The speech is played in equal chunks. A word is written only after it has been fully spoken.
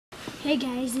Hey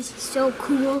guys, this is so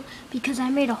cool because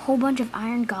I made a whole bunch of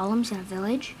iron golems in a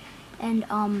village, and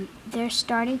they're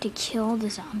starting to kill the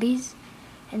zombies,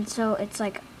 and so it's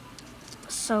like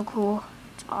so cool.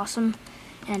 It's awesome,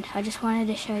 and I just wanted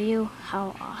to show you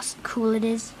how cool it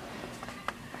is.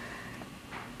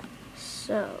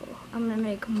 So I'm gonna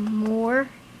make more.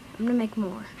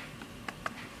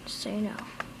 Just so you know.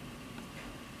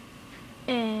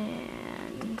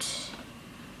 And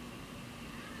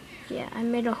yeah, I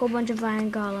made a whole bunch of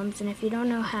iron golems, and if you don't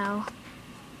know how,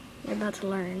 you're about to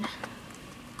learn.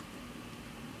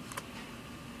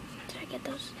 Did I get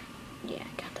those? Yeah,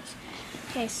 I got those.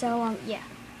 Okay, so yeah.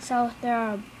 So there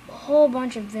are a whole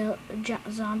bunch of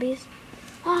zombies.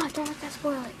 Oh, don't let that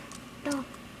spoil it. No.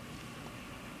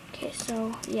 Okay,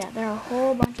 so yeah, there are a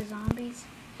whole bunch of zombies,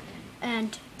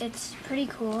 and it's pretty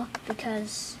cool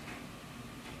because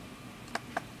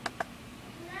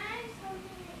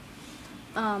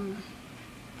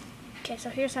okay, so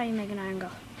here's how you make an iron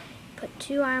golem. Put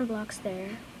 2 iron blocks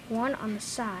there, 1 on the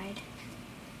side,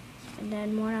 and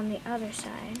then 1 on the other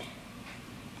side.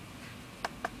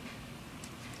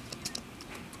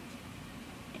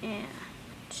 And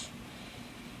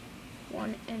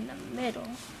 1 in the middle,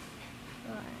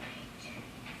 like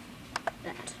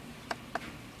that.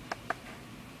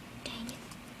 Dang it.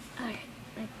 Alright,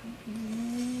 like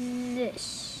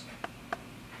this.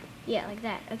 Yeah, like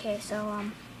that. Okay, so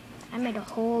I made a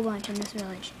whole bunch in this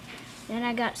village. Then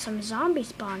I got some zombie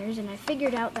spawners, and I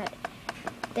figured out that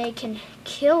they can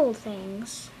kill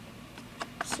things.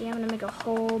 See, I'm gonna make a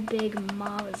whole big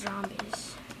mob of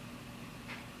zombies.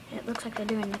 And it looks like they're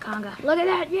doing the conga. Look at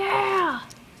that! Yeah!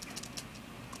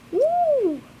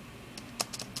 Woo!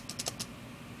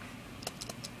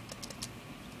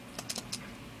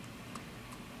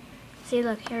 See,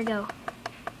 look, here we go.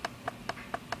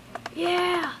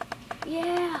 Yeah!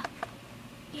 Yeah!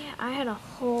 Yeah, I had a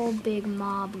whole big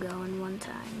mob going one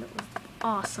time. It was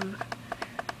awesome.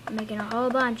 I'm making a whole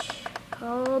bunch.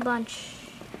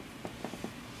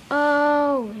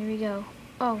 Oh, here we go.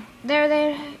 Oh,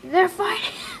 they're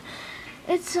fighting.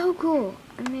 It's so cool.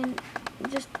 I mean,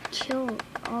 just kill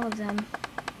all of them.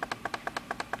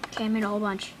 Okay, I made a whole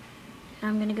bunch. Now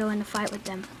I'm gonna go in the fight with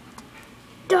them.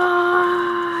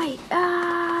 Die!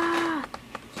 Ah!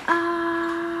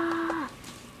 Ah!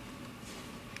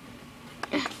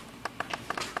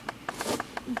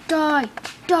 Die!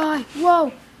 Die!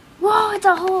 Whoa! Whoa! It's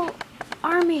a whole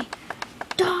army!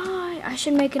 Die! I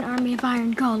should make an army of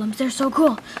iron golems. They're so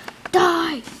cool.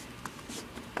 Die!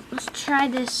 Let's try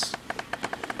this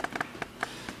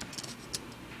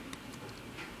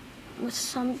with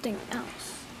something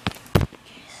else.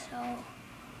 Okay, so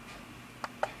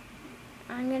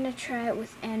I'm gonna try it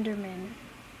with Enderman.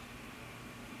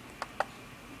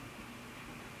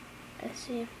 Let's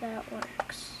see if that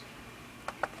works.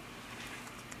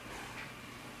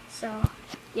 So,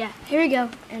 yeah, here we go,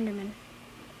 Enderman.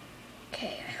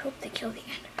 Okay, I hope they kill the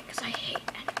Enderman, because I hate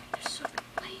Enderman. They're so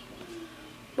lame.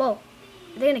 Whoa,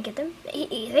 are they gonna get them?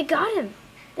 They got him.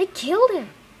 They killed him.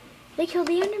 They killed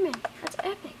the Enderman. That's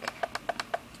epic.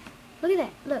 Look at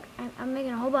that. Look, I'm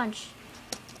making a whole bunch.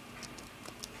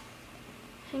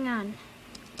 Hang on.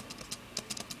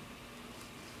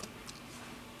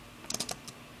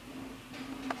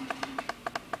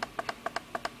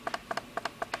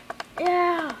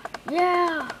 Yeah,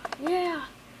 yeah, yeah.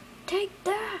 Take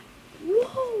that.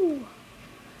 Whoa.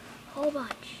 Whole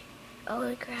bunch.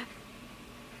 Holy crap.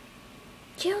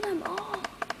 Kill them all.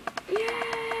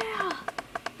 Yeah.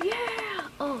 Yeah.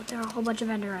 Oh, there are a whole bunch of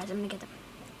ender eyes. I'm gonna get them.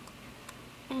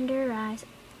 Ender eyes.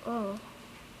 Oh.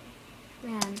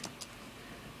 Man.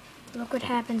 Look what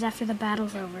happens after the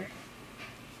battle's over.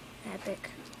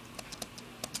 Epic.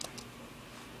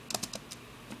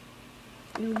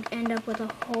 You end up with a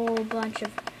whole bunch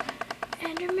of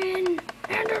Endermen.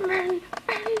 Endermen.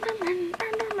 Endermen.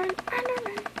 Endermen.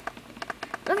 Endermen.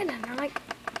 Look at them. They're like,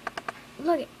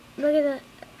 look at the,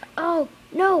 oh,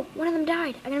 no, one of them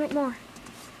died. I gotta make more.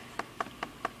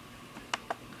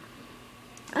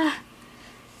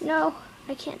 No,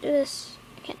 I can't do this.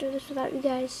 I can't do this without you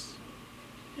guys.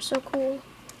 You're so cool.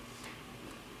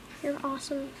 You're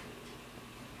awesome.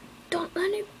 Don't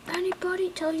let anybody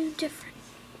tell you different.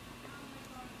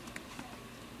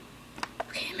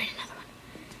 Okay, I made another one.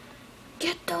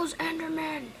 Get those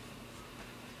Endermen.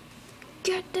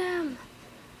 Get them.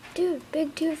 Dude,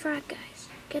 big two frat guys.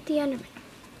 Get the Enderman.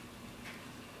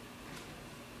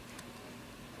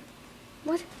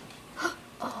 What?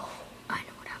 Oh, I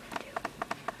know what I'm gonna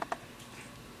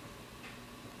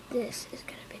do. This is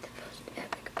gonna be the most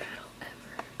epic battle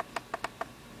ever.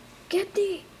 Get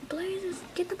the blazes.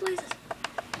 Get the blazes.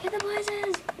 Get the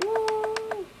blazes.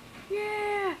 Woo!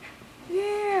 Yeah!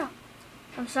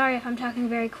 I'm sorry if I'm talking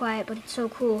very quiet, but it's so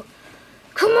cool.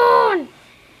 Come on!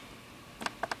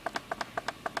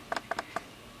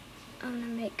 I'm gonna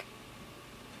make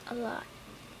a lot.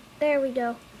 There we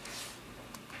go.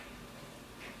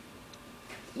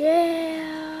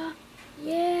 Yeah!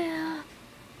 Yeah!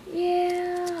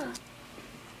 Yeah!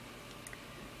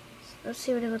 Let's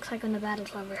see what it looks like on the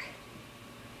battle's over.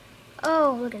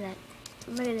 Oh, look at that.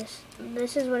 Look at this.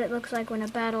 This is what it looks like when a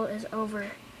battle is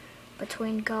over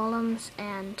between golems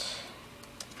and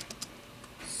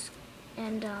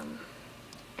Endermen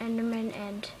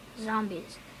and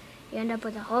zombies. You end up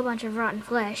with a whole bunch of rotten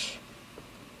flesh,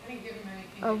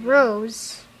 a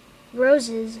roses,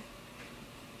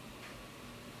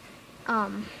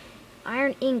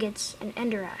 iron ingots, and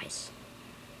ender eyes.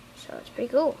 So it's pretty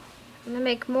cool. I'm gonna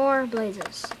make more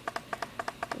blazes.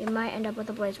 You might end up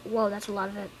with a blaze. Whoa, that's a lot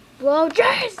of it. Whoa,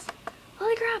 jeez!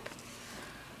 Holy crap!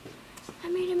 I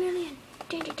made 1,000,000.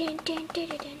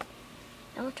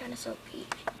 Now we're trying to sell peach.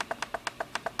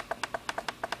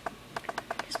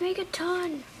 Just make a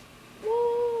ton.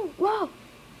 Whoa! Whoa!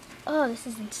 Oh, this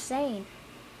is insane.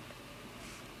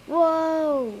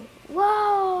 Whoa!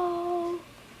 Whoa!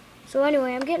 So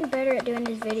anyway, I'm getting better at doing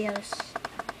these videos.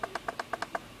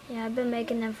 Yeah, I've been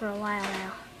making them for a while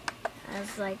now.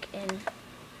 As like in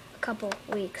a couple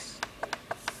weeks.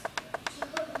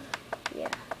 Yeah.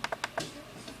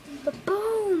 But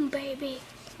boom, baby!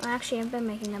 Well, actually, I've been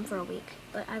making them for a week,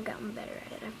 but I've gotten better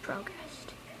at it. I've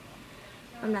progressed.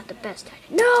 I'm not the best at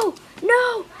it. No!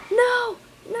 No! No!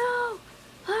 No!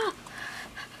 Ah!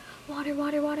 Water,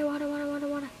 water, water, water, water, water,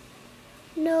 water.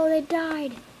 No, they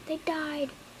died. They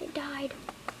died. They died.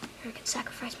 Here, I can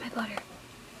sacrifice my butter.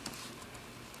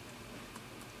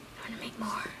 I'm gonna make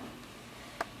more.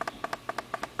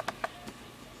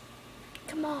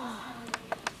 Come on.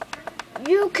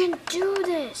 You can do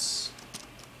this.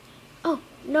 Oh,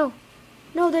 no.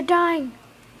 No, they're dying.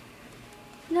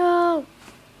 No.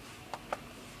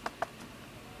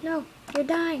 No, you're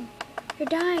dying. You're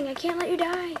dying. I can't let you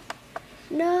die.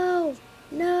 No.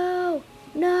 No.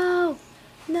 No.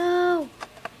 No.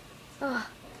 Oh.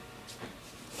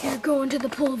 You're going to the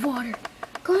pool of water.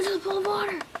 Go into the pool of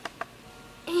water.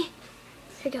 Here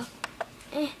you go.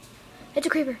 It's a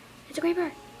creeper. It's a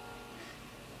creeper.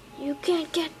 You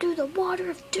can't get through the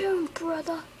water of doom,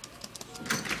 brother.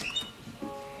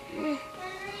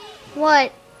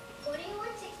 What? What do you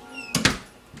want to eat?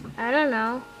 I don't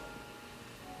know.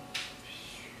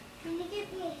 Can you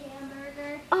get me a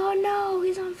hamburger? Oh no,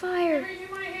 he's on fire. Do you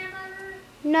want a hamburger?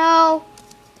 No.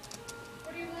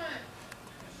 What do you want?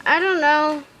 I don't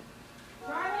know.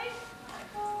 Charlie?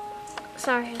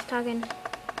 Sorry, I was talking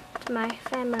to my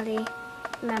family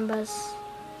members.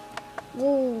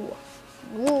 Woo.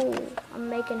 Woo. I'm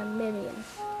making 1,000,000.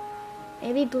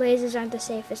 Maybe blazes aren't the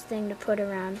safest thing to put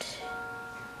around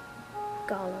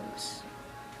golems.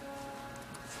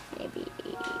 Maybe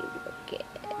we'll get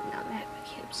not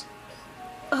cubes.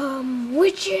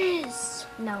 Witches!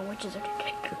 No, witches are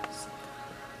ridiculous.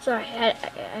 Sorry,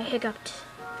 I hiccuped.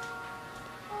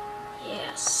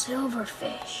 Yeah,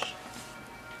 silverfish.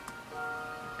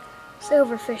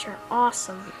 Silverfish are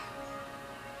awesome.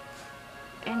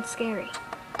 And scary.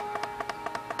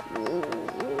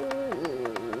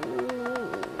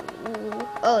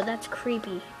 Oh, that's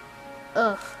creepy.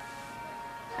 Ugh.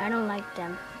 I don't like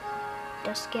them.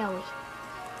 They're scary.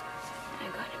 I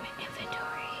got in my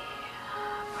inventory.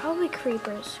 Probably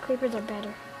creepers. Creepers are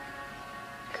better.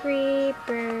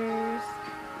 Creepers.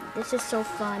 This is so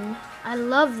fun. I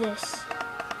love this.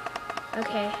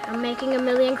 Okay, I'm making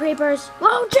 1,000,000 creepers.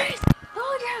 Whoa, jeez!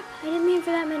 Oh, crap! I didn't mean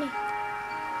for that many.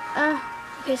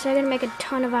 Okay, so I'm gonna make a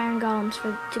ton of iron golems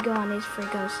to go on these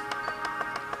freakos.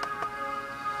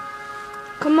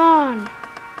 Come on!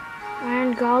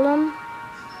 Iron golem.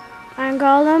 Iron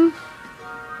golem.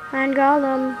 Iron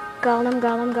golem. Golem,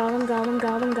 golem, golem, golem,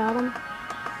 golem, golem.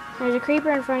 There's a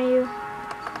creeper in front of you.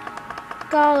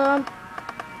 Golem.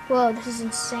 Whoa, this is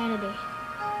insanity.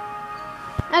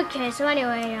 Okay, so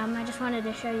anyway, I just wanted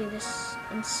to show you this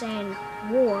insane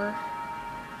war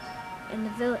in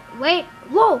the village. Wait!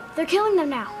 Whoa! They're killing them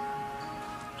now!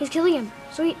 He's killing him.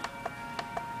 Sweet.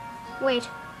 Wait.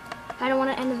 I don't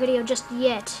want to end the video just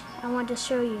yet. I want to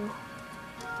show you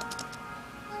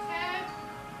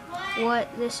what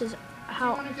this is,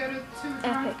 how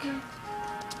epic.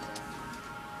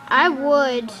 I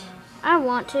would. I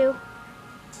want to.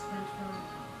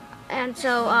 And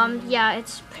so, yeah,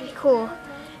 it's pretty cool.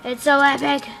 It's so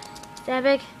epic. It's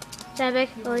epic. It's epic.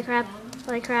 Holy crap.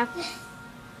 Holy crap.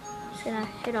 Just gonna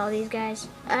hit all these guys.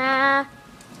 Henry,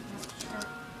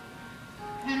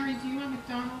 do you want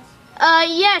McDonald's?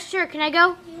 Yeah, sure. Can I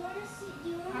go? Do you want to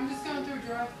see? I'm just going through a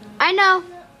drive-thru. I know.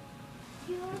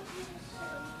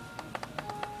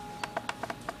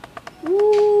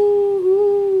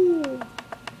 Woo!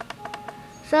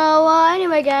 So,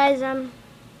 anyway, guys,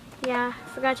 yeah, I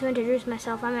forgot to introduce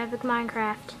myself. I'm Epic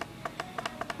Minecraft.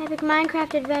 Epic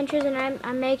Minecraft Adventures, and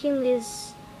I'm making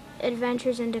these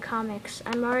adventures into comics.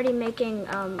 I'm already making,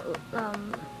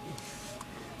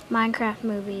 Minecraft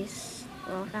movies.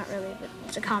 Well, not really, but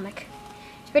it's a comic.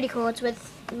 It's pretty cool. It's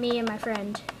with me and my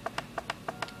friend.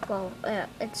 Well,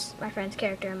 it's my friend's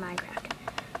character in Minecraft,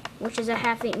 which is a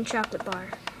half-eaten chocolate bar.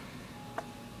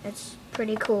 It's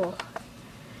pretty cool.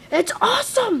 It's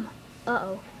awesome!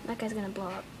 Uh-oh, that guy's gonna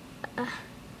blow up.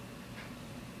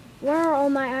 Where are all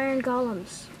my iron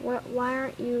golems? Why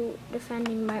aren't you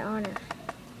defending my honor?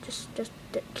 Just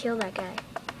kill that guy.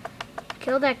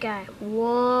 Kill that guy.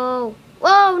 Whoa!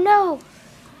 Whoa, no!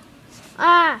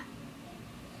 Ah!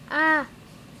 Ah!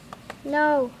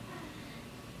 No!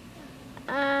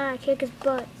 Ah, kick his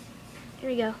butt. Here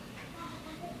we go.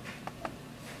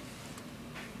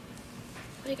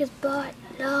 Kick his butt.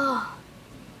 No!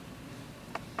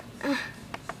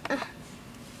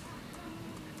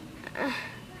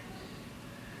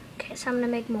 Okay, so I'm gonna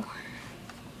make more.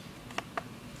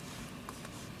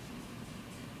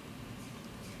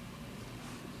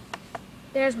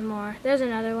 There's more. There's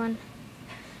another one.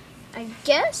 I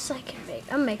guess I can make.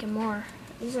 I'm making more.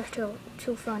 These are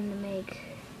too fun to make.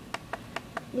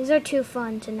 These are too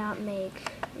fun to not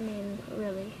make. I mean,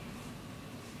 really.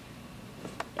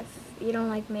 If you don't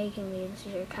like making these,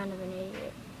 you're kind of an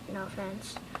idiot. No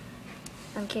offense.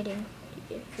 I'm kidding.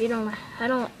 If you don't,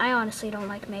 I honestly don't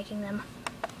like making them.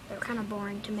 They're kind of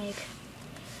boring to make.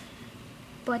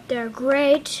 But they're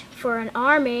great for an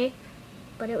army.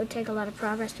 But it would take a lot of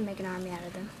progress to make an army out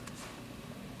of them.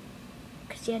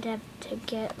 Because you'd have to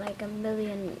get like a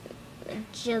million, a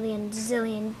jillion,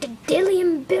 zillion,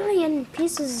 dillion, billion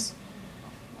pieces.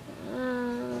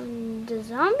 The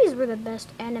zombies were the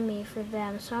best enemy for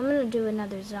them, so I'm going to do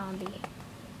another zombie.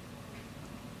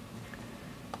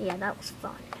 Yeah, that was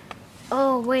fun.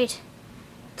 Oh, wait.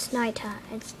 It's nighttime.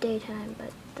 It's daytime,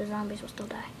 but the zombies will still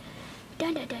die.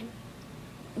 Dun dun dun.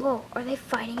 Whoa, are they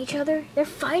fighting each other? They're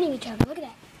fighting each other. Look at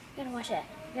that. You gotta watch that.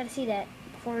 You gotta see that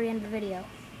before we end the video.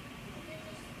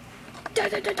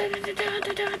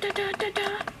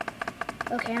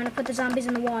 Okay, I'm gonna put the zombies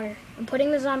in the water. I'm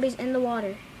putting the zombies in the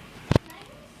water.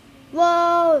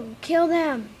 Whoa! Kill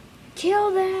them!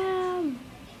 Kill them!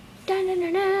 Dun, dun,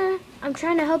 dun, dun. I'm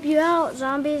trying to help you out,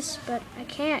 zombies, but I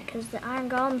can't because the iron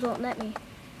golems won't let me.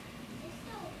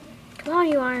 Come on,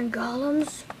 you iron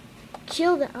golems.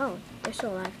 Kill them. Oh, they're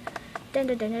still alive. Dun,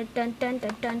 dun, dun, dun, dun, dun,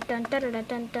 dun, dun, dun, dun,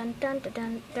 dun, dun, dun, dun,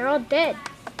 dun. They're all dead.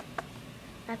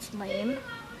 That's lame.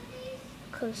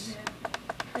 Because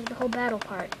like the whole battle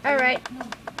part. Alright.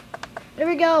 There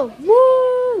we go.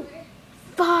 Woo!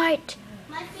 Fight!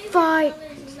 Fight!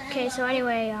 Okay, so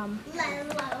anyway, I'm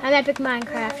Epic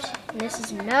Minecraft, and this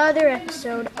is another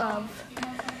episode of,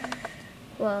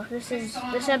 well, this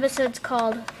episode's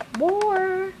called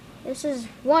War. This is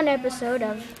one episode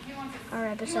of our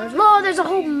episodes. Whoa, there's a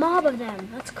whole mob of them.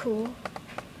 That's cool.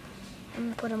 I'm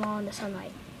gonna put them all in the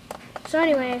sunlight. So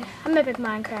anyway, I'm Epic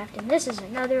Minecraft, and this is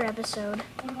another episode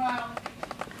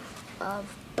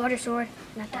of Butter Sword.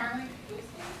 Not that.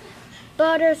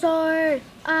 Butter Sword.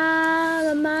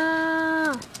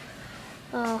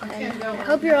 Oh, and I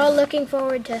hope you're all looking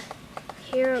forward to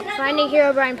finding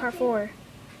Herobrine Part 4.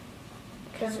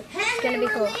 Because it's gonna be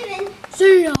cool.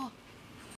 See ya!